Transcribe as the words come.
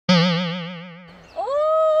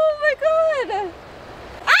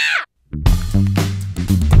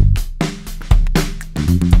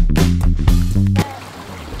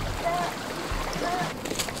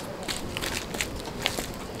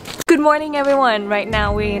morning everyone, right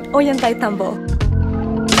now we're in Ollantaytambo.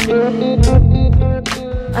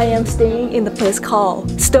 I am staying in the place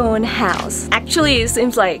called Stone House. Actually, it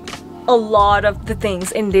seems like a lot of the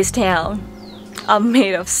things in this town are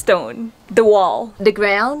made of stone. The wall, the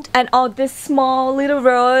ground, and all this small little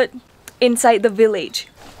road inside the village.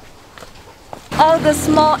 All the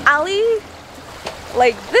small alley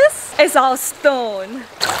like this is all stone.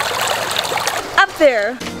 Up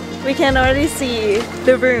there, we can already see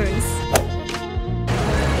the ruins.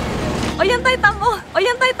 Ollantaytambo!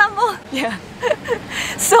 Ollantaytambo! Yeah.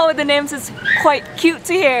 So the names is quite cute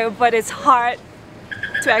to hear, but it's hard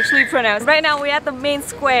to actually pronounce. Right now we're at the main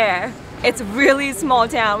square. It's a really small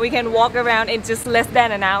town. We can walk around in just less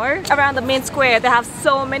than an hour. Around the main square, they have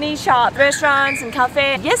so many shops, restaurants and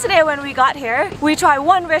cafes. Yesterday when we got here, we tried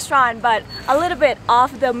one restaurant, but a little bit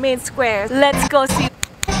off the main square. Let's go see.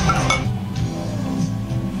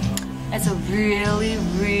 It's a really,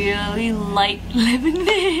 really light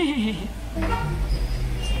lemonade.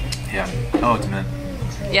 Yeah. Oh, it's mint.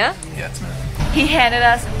 Yeah? Yeah, it's mint. He handed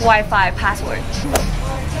us Wi-Fi password.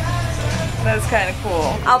 That's kind of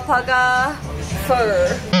cool. Alpaca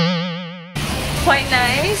fur. Quite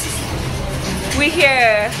nice. We're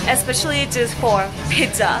here especially just for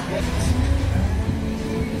pizza.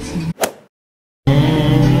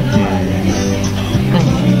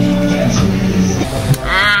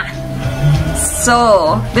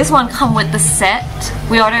 So this one come with the set.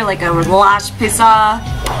 We ordered like a large pizza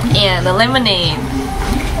and the lemonade.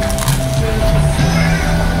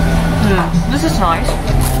 This is nice.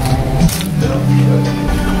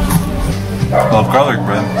 Love garlic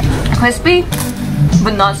bread. Crispy,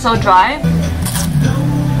 but not so dry.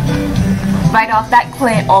 Right off that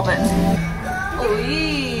clay oven.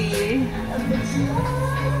 Ooh.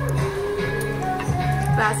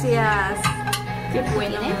 Gracias.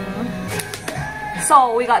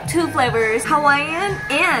 So we got two flavors, Hawaiian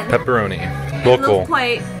and Pepperoni. Local.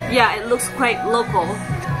 It looks quite local.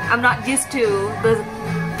 I'm not used to the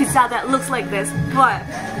pizza that looks like this, but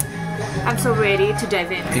I'm so ready to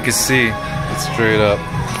dive in. You can see it's straight up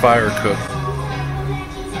fire cooked.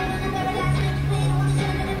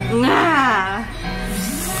 Nah.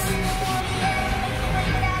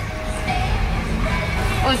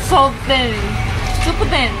 Oh, it's so thin, super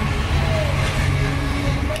thin.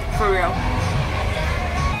 For real.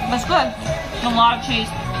 That's good. A lot of cheese.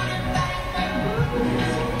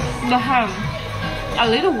 The ham, a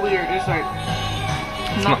little weird. It's like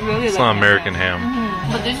not really. It's like not American ham.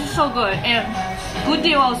 But this is so good, and good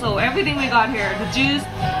deal also. Everything we got here, the juice,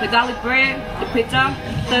 the garlic bread, the pizza,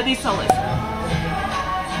 $30.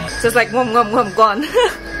 Just like gone.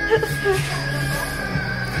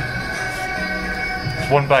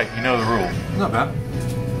 One bite, you know the rule. Not bad.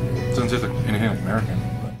 Doesn't taste like anything like American.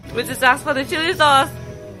 But. We just asked for the chili sauce.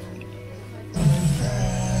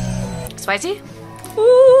 Spicy?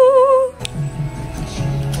 Ooh.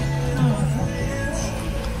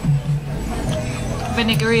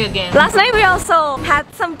 Vinegary again. Last night we also had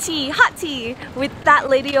some tea, hot tea, with that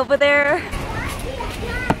lady over there.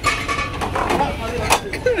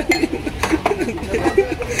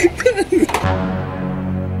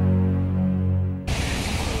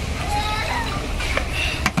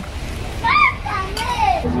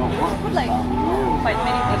 Put like quite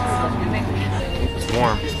many things, you think? It's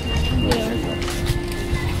warm.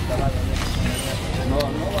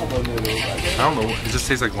 I don't know, it just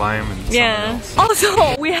tastes like lime and something else.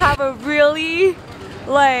 Also, we have a really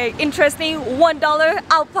interesting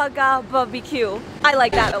 $1 Alpaca BBQ. I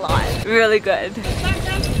like that a lot. Really good.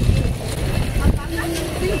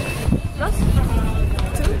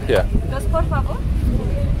 Yeah. Dos por favor.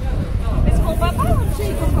 ¿Es con papa o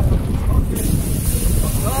sí con papa?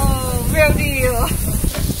 Oh, real deal.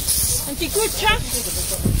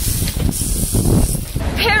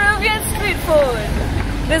 Peruvian street food.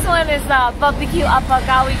 This one is BBQ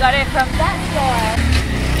Alpaca. We got it from that store.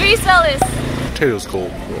 $3. Potatoes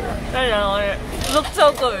cold. I know, it looks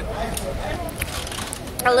so good.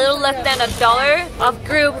 A little less than $1 of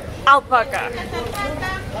grilled alpaca.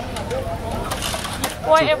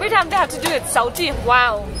 Boy, every time they have to do it salty.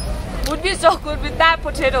 Wow. Would be so good with that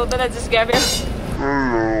potato that I just gave you.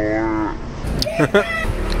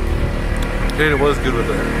 Potato was good with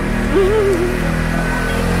it.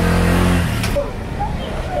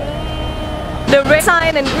 The red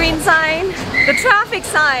sign and green sign, the traffic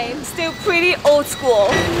sign, still pretty old school.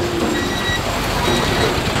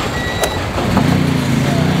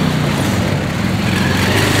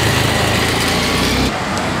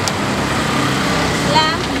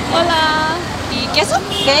 Hola. ¿Y queso?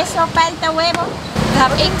 Queso, palta, huevo.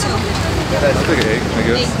 Have egg too. I'll take an egg, I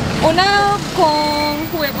guess. Una con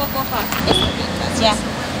huevo, porfa. Ya.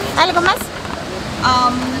 ¿Algo más?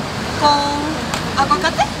 Con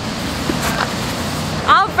aguacate.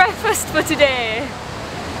 Our breakfast for today.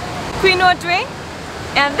 Quinoa drink.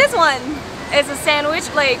 And this one is a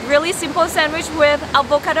sandwich, like really simple sandwich with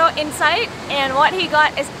avocado inside. And what he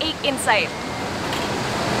got is egg inside.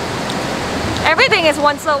 Everything is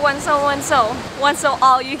one so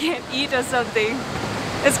all you can eat or something.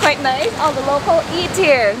 It's quite nice. All the locals eat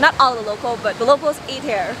here. Not all the local, but the locals eat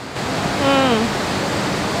here.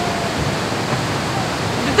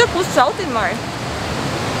 Did they put salt in mine?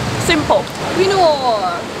 Simple.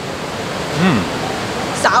 Quinoa.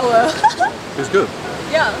 Sour. It's good.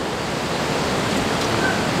 Yeah.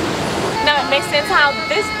 Now it makes sense how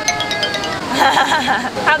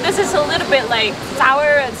this is a little bit like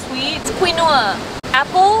sour and sweet. It's quinoa,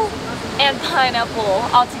 apple, and pineapple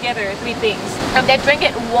all together, 3 things. And they drink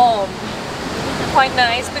it warm. Quite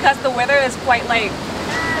nice because the weather is quite like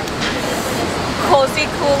cozy,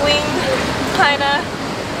 cooling, kinda.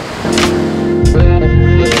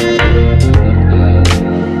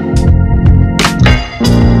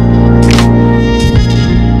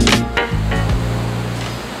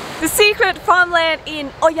 The secret farmland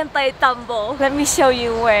in Ollantaytambo. Let me show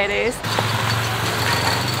you where it is.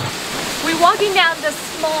 We're walking down the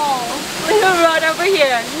small little road over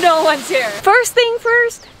here. No one's here. First thing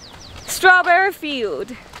first, strawberry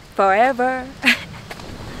field. Forever.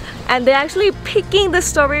 And they're actually picking the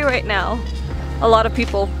strawberry right now. A lot of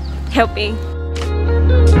people helping.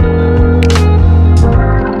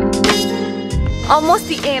 Almost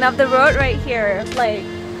the end of the road right here. Like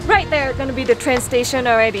right there gonna be the train station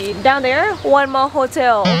already. Down there, one more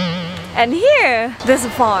hotel. And here, there's a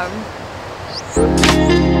farm.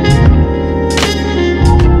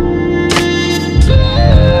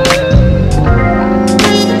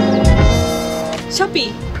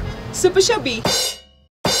 Shoppy. Super shoppy.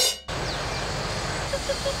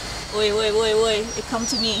 Wait, it come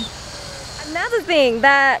to me. Another thing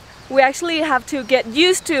that we actually have to get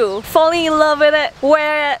used to, falling in love with it,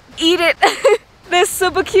 wear it, eat it. They're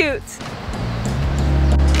super cute.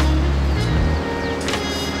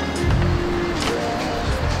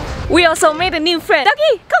 We also made a new friend.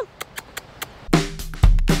 Doggy, come!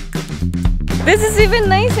 This is even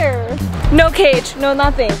nicer. No cage, no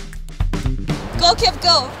nothing. Go, Kip,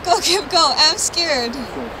 go. Go, Kip, go. I'm scared.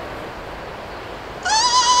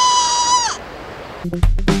 Ah!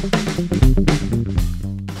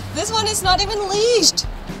 This one is not even leashed.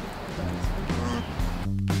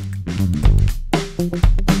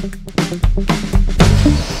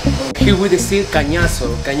 Here we distill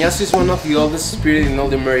cañazo. Cañazo is one of the oldest spirits in all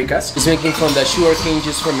the Americas. It's making from the sugarcane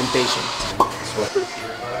juice fermentation.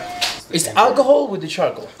 It's alcohol with the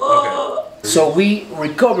charcoal. Okay. So we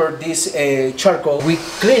recover this charcoal, we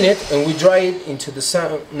clean it and we dry it into the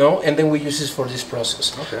sun, and then we use it for this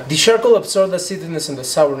process. Okay. The charcoal absorbs the sweetness and the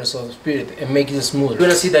sourness of the spirit and makes it smoother. You're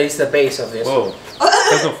gonna see that it's the base of this. Whoa.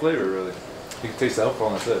 There's no flavor really. You can taste the alcohol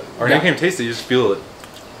and that's it. Or you can't even taste it, you just feel it.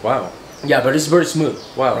 Wow. Yeah, but it's very smooth.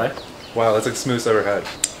 Wow. Right? Wow, that's like the smoothest I've ever had.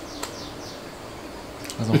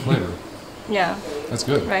 There's no flavor. Yeah. That's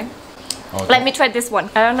good. Right? Oh, Let me try this one.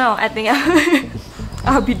 I don't know, I think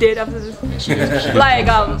I'll be dead after this. Like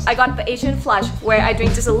I got the Asian flush where I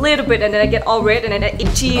drink just a little bit and then I get all red and then I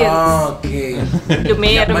itchy and Okay.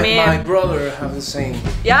 my my brother have the same.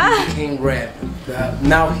 Yeah? He became red.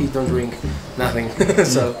 Now he don't drink nothing.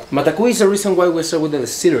 So Matacuy is the reason why we start with the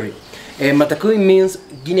distillery. Matacuy means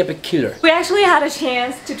guinea pig killer. We actually had a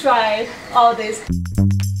chance to try all this.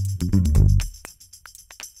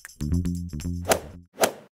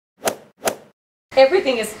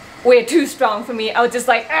 Everything is way too strong for me. I was just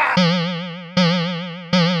like, ah!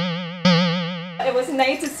 It was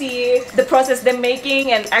nice to see the process they're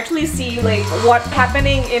making and actually see like what's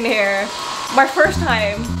happening in here. My first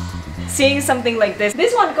time seeing something like this.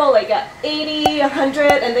 This one go like 80,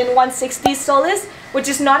 100 and then 160 soles, which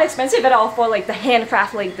is not expensive at all for like the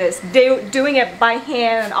handcraft like this. They're doing it by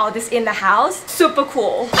hand and all this in the house. Super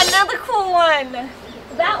cool. Another cool one.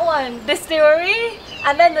 That one, distillery,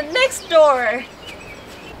 and then the next door.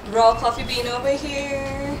 Raw coffee bean over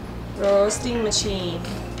here. Roasting machine.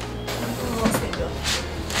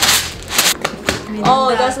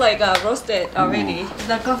 Oh, that's like roasted already.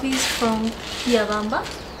 The coffee is from Yabamba,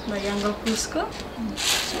 Mariango Cusco.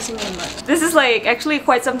 This is like actually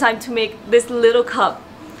quite some time to make this little cup,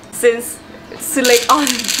 since select all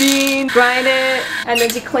the beans, grind it, and then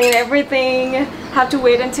to clean everything. Have to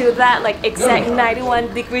wait until that like exact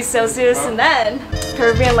 91 degrees Celsius, and then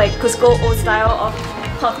Peruvian like Cusco old style of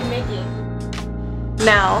coffee making.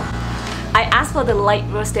 Now, I asked for the light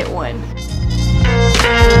roasted one.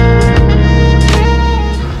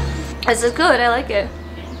 This is good, I like it.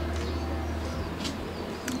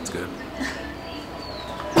 It's good.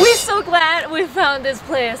 We're so glad we found this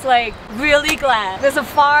place, like really glad. There's a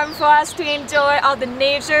farm for us to enjoy all the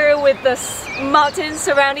nature with the mountains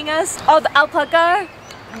surrounding us. All the alpaca.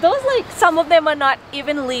 Those, like, some of them are not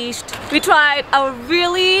even leashed. We tried a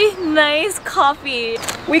really nice coffee.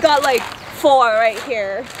 We got like 4 right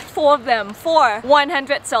here. 4 of them. 4.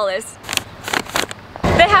 100 soles.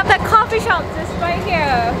 They have that coffee shop just right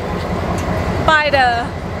here by the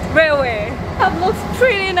railway. It looks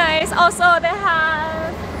pretty nice. Also, they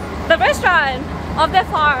have the restaurant of the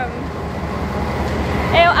farm.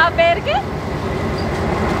 El Albergue.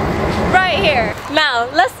 Right here. Now,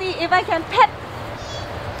 let's see if I can pet.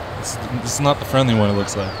 This is not the friendly one, it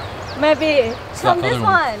looks like. Maybe. From this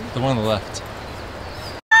one. The one on the left.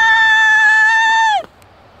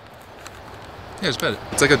 Yeah, just pet it.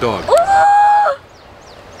 It's like a dog.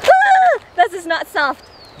 This is not soft.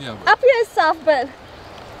 Yeah. Up here is soft, but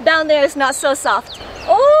down there is not so soft.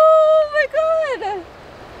 Oh my god!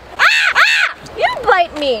 You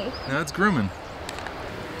bite me! No, it's grooming.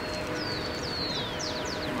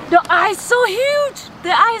 The eye's so huge!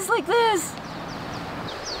 The eye's like this.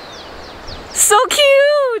 So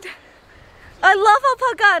cute! I love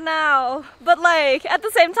alpaca now, but like at the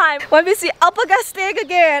same time, when we see alpaca steak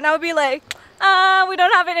again, I'll be like, we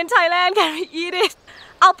don't have it in Thailand, can we eat it?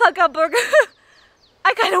 Alpaca burger.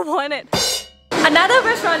 I kind of want it. Another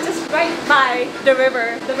restaurant just right by the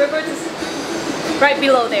river. The river is right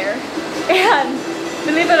below there. And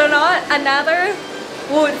believe it or not, another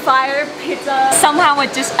wood fire pizza. Somehow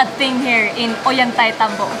it's just a thing here in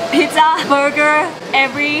Ollantaytambo. Pizza, burger,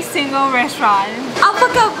 every single restaurant.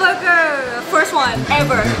 Alpaca burger, first one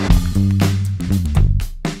ever.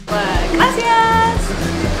 Gracias.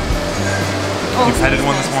 You petted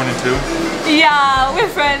one this morning too? Yeah, we're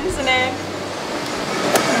friends and then.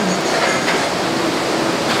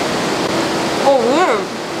 Oh, weird.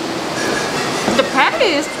 The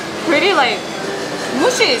patty is pretty like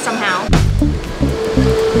mushy somehow.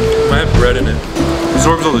 Might have bread in it.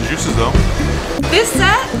 Absorbs all the juices though. This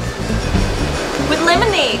set with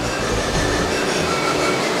lemonade.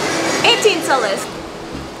 18 soles.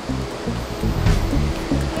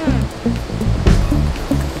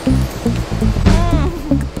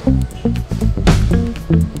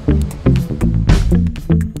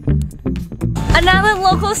 Another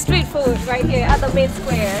local street food right here at the main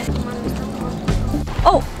square.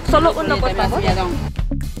 Oh, solo uno por favor.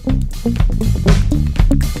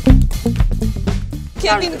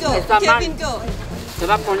 Kevin, go. Kevin, go. Se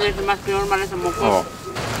va a poner más normal ese moco. Oh.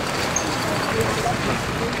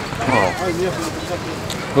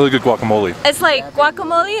 Oh. Really good guacamole. It's like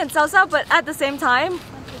guacamole and salsa, but at the same time,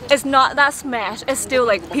 it's not that smashed. It's still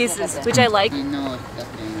like pieces, which I like.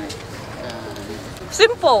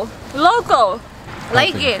 Simple, local,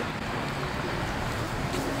 like it.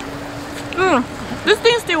 This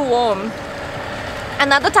thing's still warm.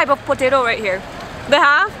 Another type of potato right here. They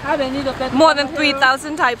have more than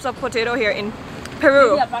 3,000 types of potato here in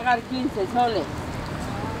Peru.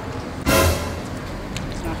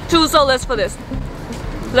 2 soles for this.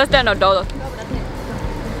 Less than $1.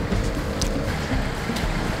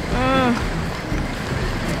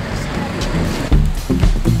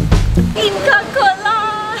 Inca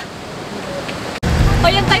Cola!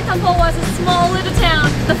 Ollantaytambo was a small little town.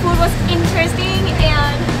 The food was interesting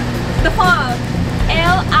and the farm,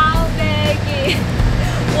 El Albergue,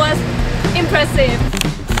 was impressive.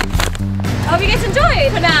 I hope you guys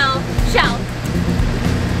enjoyed. For now, ciao!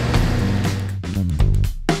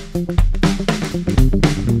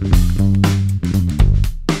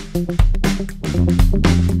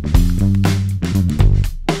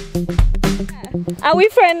 Are we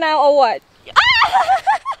friends now or what?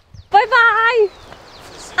 Bye bye!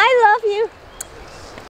 I love you!